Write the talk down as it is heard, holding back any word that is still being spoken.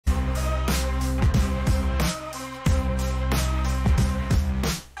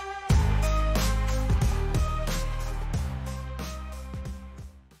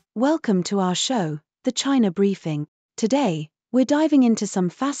Welcome to our show, The China Briefing. Today, we're diving into some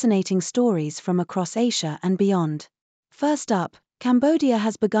fascinating stories from across Asia and beyond. First up, Cambodia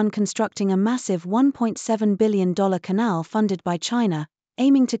has begun constructing a massive $1.7 billion canal funded by China,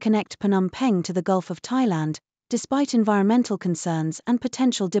 aiming to connect Phnom Penh to the Gulf of Thailand, despite environmental concerns and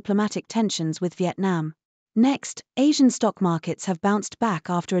potential diplomatic tensions with Vietnam. Next, Asian stock markets have bounced back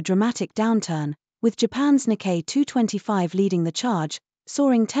after a dramatic downturn, with Japan's Nikkei 225 leading the charge,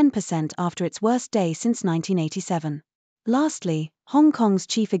 soaring 10% after its worst day since 1987. Lastly, Hong Kong's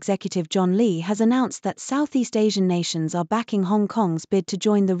chief executive John Lee has announced that Southeast Asian nations are backing Hong Kong's bid to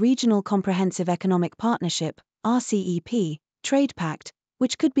join the Regional Comprehensive Economic Partnership, RCEP, trade pact,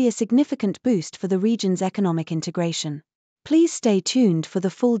 which could be a significant boost for the region's economic integration. Please stay tuned for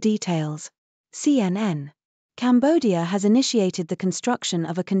the full details. CNN. Cambodia has initiated the construction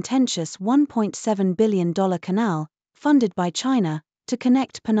of a contentious $1.7 billion canal, funded by China, to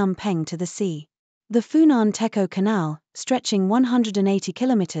connect Phnom Penh to the sea. The Funan Techo Canal, stretching 180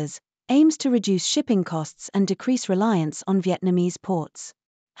 kilometers, aims to reduce shipping costs and decrease reliance on Vietnamese ports.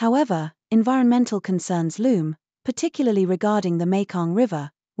 However, environmental concerns loom, particularly regarding the Mekong River,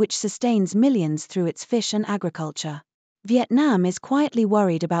 which sustains millions through its fish and agriculture. Vietnam is quietly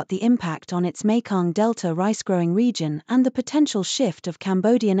worried about the impact on its Mekong Delta rice-growing region and the potential shift of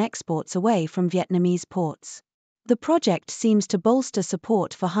Cambodian exports away from Vietnamese ports. The project seems to bolster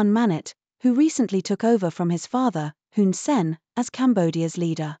support for Hun Manet, who recently took over from his father, Hun Sen, as Cambodia's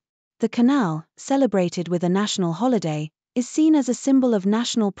leader. The canal, celebrated with a national holiday, is seen as a symbol of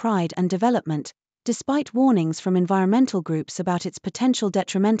national pride and development, despite warnings from environmental groups about its potential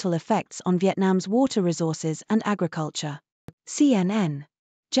detrimental effects on Vietnam's water resources and agriculture. CNN.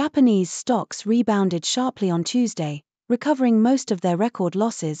 Japanese stocks rebounded sharply on Tuesday, recovering most of their record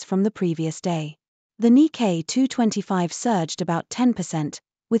losses from the previous day. The Nikkei 225 surged about 10%,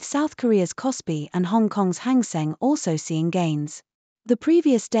 with South Korea's Kospi and Hong Kong's Hang Seng also seeing gains. The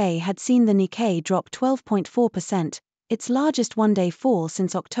previous day had seen the Nikkei drop 12.4%, its largest one-day fall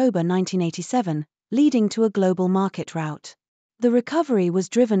since October 1987, leading to a global market rout. The recovery was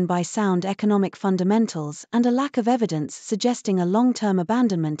driven by sound economic fundamentals and a lack of evidence suggesting a long-term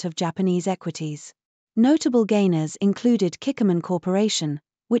abandonment of Japanese equities. Notable gainers included Kikkoman Corporation,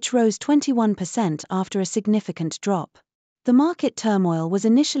 which rose 21% after a significant drop. The market turmoil was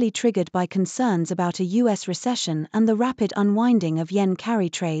initially triggered by concerns about a U.S. recession and the rapid unwinding of yen carry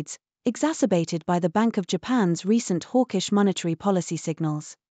trades, exacerbated by the Bank of Japan's recent hawkish monetary policy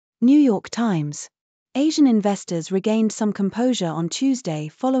signals. New York Times. Asian investors regained some composure on Tuesday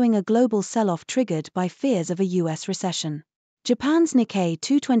following a global sell-off triggered by fears of a U.S. recession. Japan's Nikkei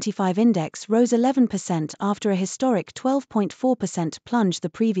 225 index rose 11% after a historic 12.4% plunge the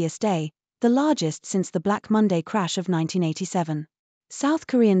previous day, the largest since the Black Monday crash of 1987. South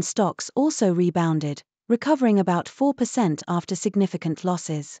Korean stocks also rebounded, recovering about 4% after significant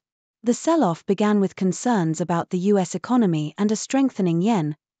losses. The sell-off began with concerns about the U.S. economy and a strengthening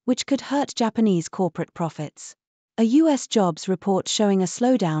yen, which could hurt Japanese corporate profits. A U.S. jobs report showing a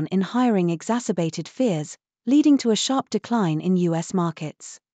slowdown in hiring exacerbated fears, leading to a sharp decline in U.S.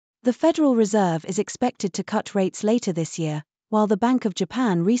 markets. The Federal Reserve is expected to cut rates later this year, while the Bank of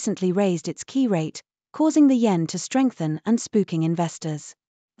Japan recently raised its key rate, causing the yen to strengthen and spooking investors.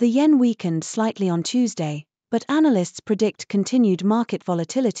 The yen weakened slightly on Tuesday, but analysts predict continued market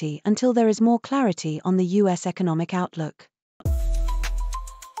volatility until there is more clarity on the U.S. economic outlook.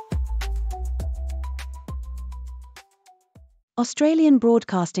 Australian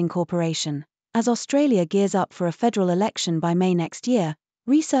Broadcasting Corporation. As Australia gears up for a federal election by May next year,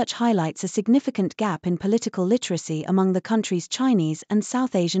 research highlights a significant gap in political literacy among the country's Chinese and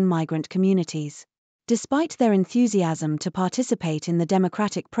South Asian migrant communities. Despite their enthusiasm to participate in the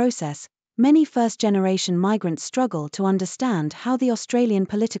democratic process, many first-generation migrants struggle to understand how the Australian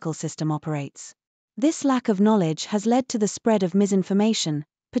political system operates. This lack of knowledge has led to the spread of misinformation,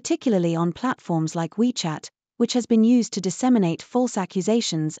 particularly on platforms like WeChat, which has been used to disseminate false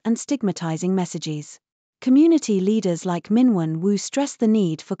accusations and stigmatizing messages. Community leaders like Minwon Wu stress the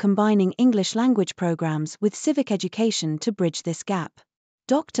need for combining English language programs with civic education to bridge this gap.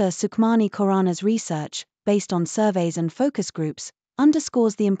 Dr. Sukhmani Khorana's research, based on surveys and focus groups,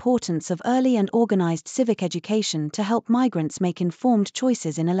 underscores the importance of early and organized civic education to help migrants make informed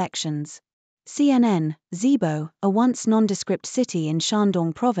choices in elections. CNN. Zibo, a once nondescript city in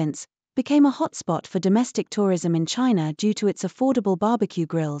Shandong province, became a hotspot for domestic tourism in China due to its affordable barbecue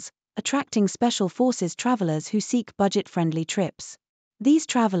grills, attracting special forces travelers who seek budget-friendly trips. These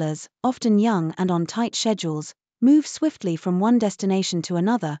travelers, often young and on tight schedules, move swiftly from one destination to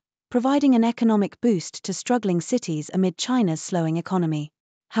another, providing an economic boost to struggling cities amid China's slowing economy.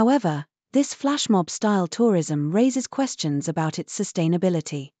 However, this flashmob-style tourism raises questions about its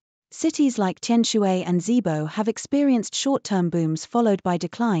sustainability. Cities like Tianshui and Zibo have experienced short-term booms followed by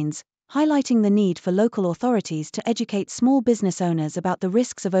declines, highlighting the need for local authorities to educate small business owners about the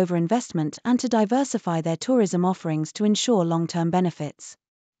risks of overinvestment and to diversify their tourism offerings to ensure long-term benefits.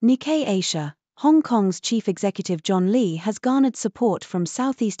 Nikkei Asia, Hong Kong's chief executive John Lee has garnered support from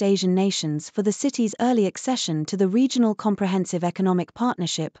Southeast Asian nations for the city's early accession to the Regional Comprehensive Economic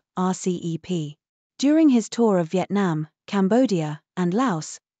Partnership, RCEP. During his tour of Vietnam, Cambodia, and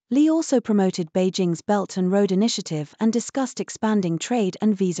Laos, Lee also promoted Beijing's Belt and Road Initiative and discussed expanding trade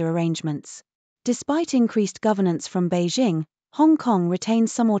and visa arrangements. Despite increased governance from Beijing, Hong Kong retains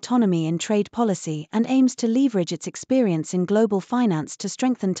some autonomy in trade policy and aims to leverage its experience in global finance to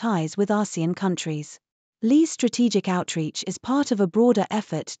strengthen ties with ASEAN countries. Lee's strategic outreach is part of a broader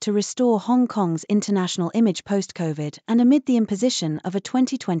effort to restore Hong Kong's international image post-COVID and amid the imposition of a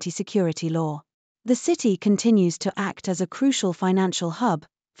 2020 security law. The city continues to act as a crucial financial hub,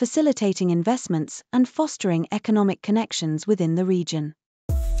 facilitating investments and fostering economic connections within the region.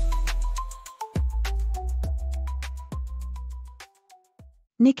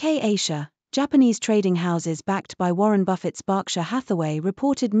 Nikkei Asia, Japanese trading houses backed by Warren Buffett's Berkshire Hathaway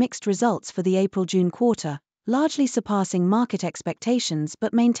reported mixed results for the April-June quarter, largely surpassing market expectations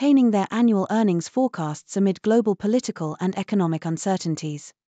but maintaining their annual earnings forecasts amid global political and economic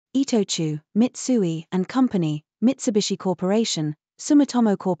uncertainties. Itochu, Mitsui & Company, Mitsubishi Corporation,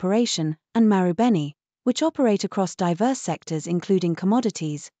 Sumitomo Corporation, and Marubeni, which operate across diverse sectors including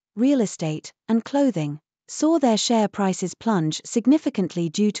commodities, real estate, and clothing, saw their share prices plunge significantly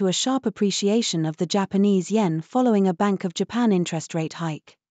due to a sharp appreciation of the Japanese yen following a Bank of Japan interest rate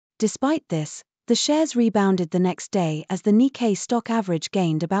hike. Despite this, the shares rebounded the next day as the Nikkei stock average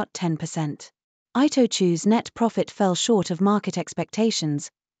gained about 10%. Itochu's net profit fell short of market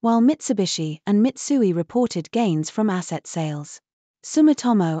expectations, while Mitsubishi and Mitsui reported gains from asset sales.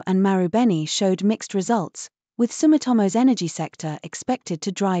 Sumitomo and Marubeni showed mixed results, with Sumitomo's energy sector expected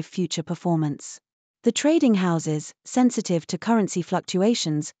to drive future performance. The trading houses, sensitive to currency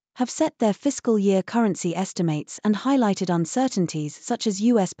fluctuations, have set their fiscal year currency estimates and highlighted uncertainties such as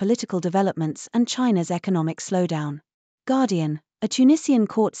U.S. political developments and China's economic slowdown. Guardian, a Tunisian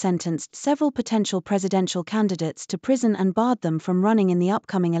court sentenced several potential presidential candidates to prison and barred them from running in the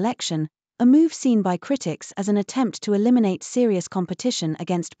upcoming election, a move seen by critics as an attempt to eliminate serious competition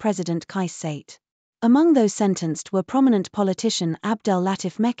against President Kais Saied. Among those sentenced were prominent politician Abdel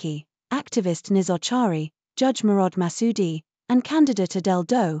Latif Mekki, activist Nizar Chari, Judge Murad Massoudi, and candidate Adel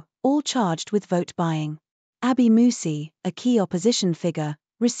Doe, all charged with vote buying. Abi Musi, a key opposition figure,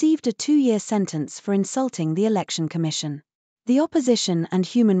 received a 2-year sentence for insulting the Election Commission. The opposition and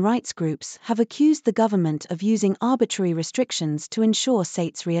human rights groups have accused the government of using arbitrary restrictions to ensure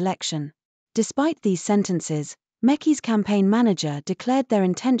Said's re-election. Despite these sentences, Mekki's campaign manager declared their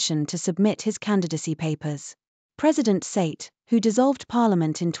intention to submit his candidacy papers. President Said, who dissolved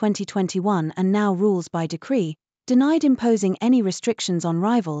parliament in 2021 and now rules by decree, denied imposing any restrictions on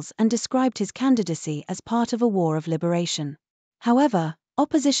rivals and described his candidacy as part of a war of liberation. However,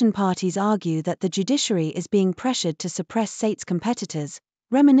 opposition parties argue that the judiciary is being pressured to suppress Said's competitors,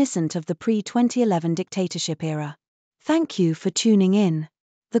 reminiscent of the pre-2011 dictatorship era. Thank you for tuning in.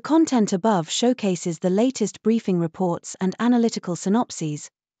 The content above showcases the latest briefing reports and analytical synopses,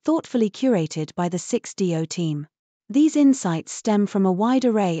 thoughtfully curated by the 6DO team. These insights stem from a wide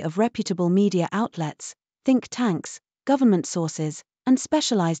array of reputable media outlets, think tanks, government sources, and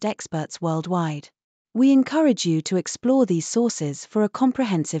specialized experts worldwide. We encourage you to explore these sources for a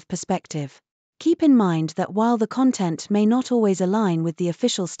comprehensive perspective. Keep in mind that while the content may not always align with the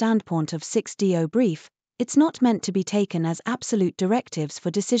official standpoint of 6DO Brief, it's not meant to be taken as absolute directives for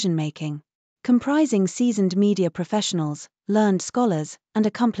decision-making. Comprising seasoned media professionals, learned scholars, and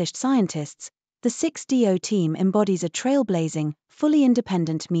accomplished scientists, the 6DO team embodies a trailblazing, fully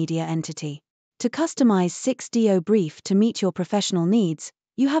independent media entity. To customize 6DO Brief to meet your professional needs,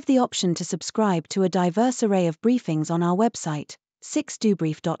 you have the option to subscribe to a diverse array of briefings on our website,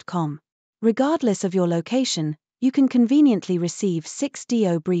 6dobrief.com. Regardless of your location, you can conveniently receive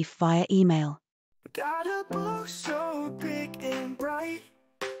 6DO Brief via email. Got a book so big and bright,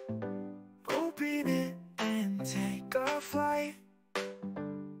 open it and take a flight.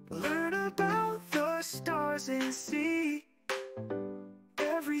 Learn about the stars and sea,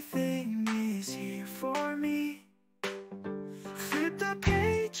 everything is here for me. Flip the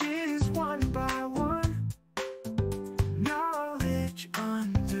pages one by one, knowledge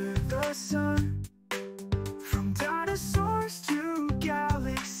under the sun. From dinosaurs to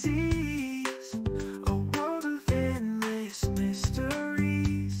galaxies, a world of endless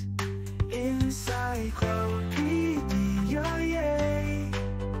mysteries.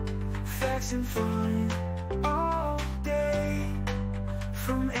 facts and fun all day.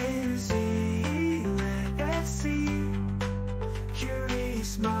 From A to Z, let's see.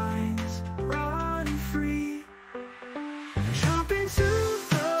 Curious minds run free. Jump into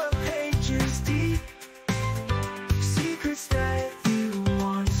the pages deep. Secrets that you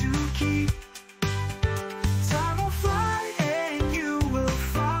want to keep. Time will fly and you will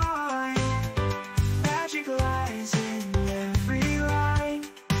find magic lies in every line.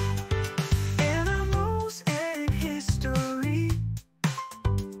 Animals and history.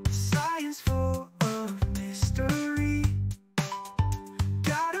 Science full of mystery.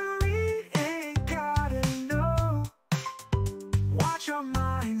 Gotta read and gotta know. Watch our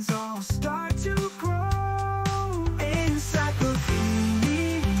minds all start to grow.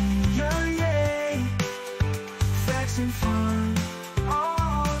 Encyclopedia, yay. Facts and fun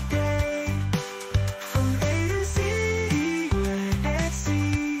all day. From A to Z, let's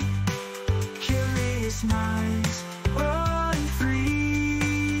see. Curious minds run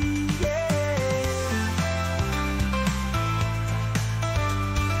free, yeah.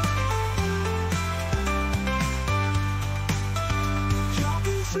 Jump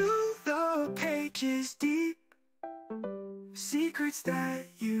into the pages deep. Secrets that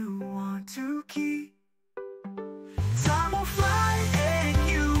you want to keep. Time will fly and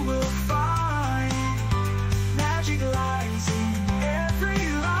you will find magic lies in every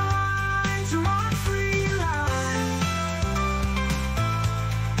line. To run free line.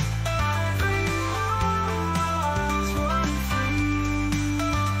 Every line's run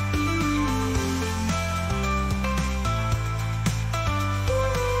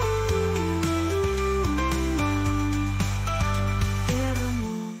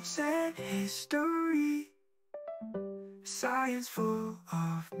Animals and history. Science full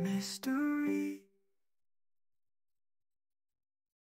of mystery.